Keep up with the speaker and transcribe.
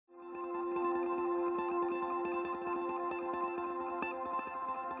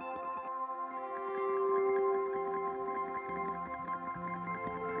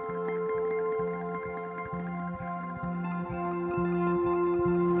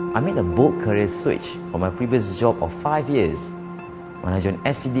I made a bold career switch from my previous job of 5 years when I joined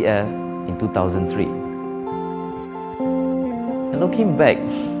SCDF in 2003. And looking back,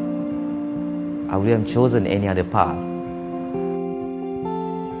 I wouldn't have chosen any other path.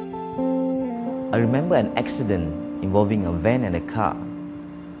 I remember an accident involving a van and a car.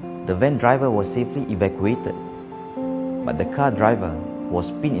 The van driver was safely evacuated, but the car driver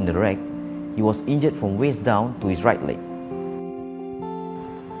was pinned in the wreck. He was injured from waist down to his right leg.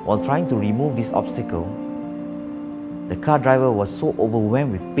 While trying to remove this obstacle, the car driver was so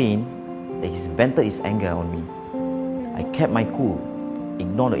overwhelmed with pain that he vented his anger on me. I kept my cool,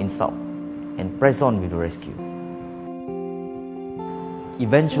 ignored the insult, and pressed on with the rescue.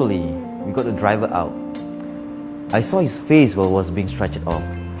 Eventually, we got the driver out. I saw his face while he was being stretched off.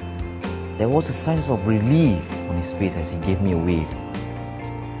 There was a sense of relief on his face as he gave me a wave.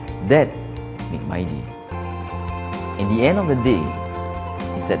 That made my day. In the end of the day,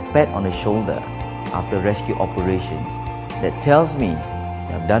 it's that pat on the shoulder after a rescue operation that tells me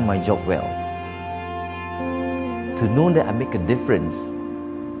that I've done my job well. To know that I make a difference,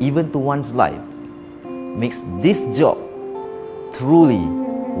 even to one's life, makes this job truly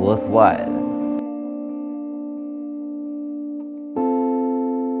worthwhile.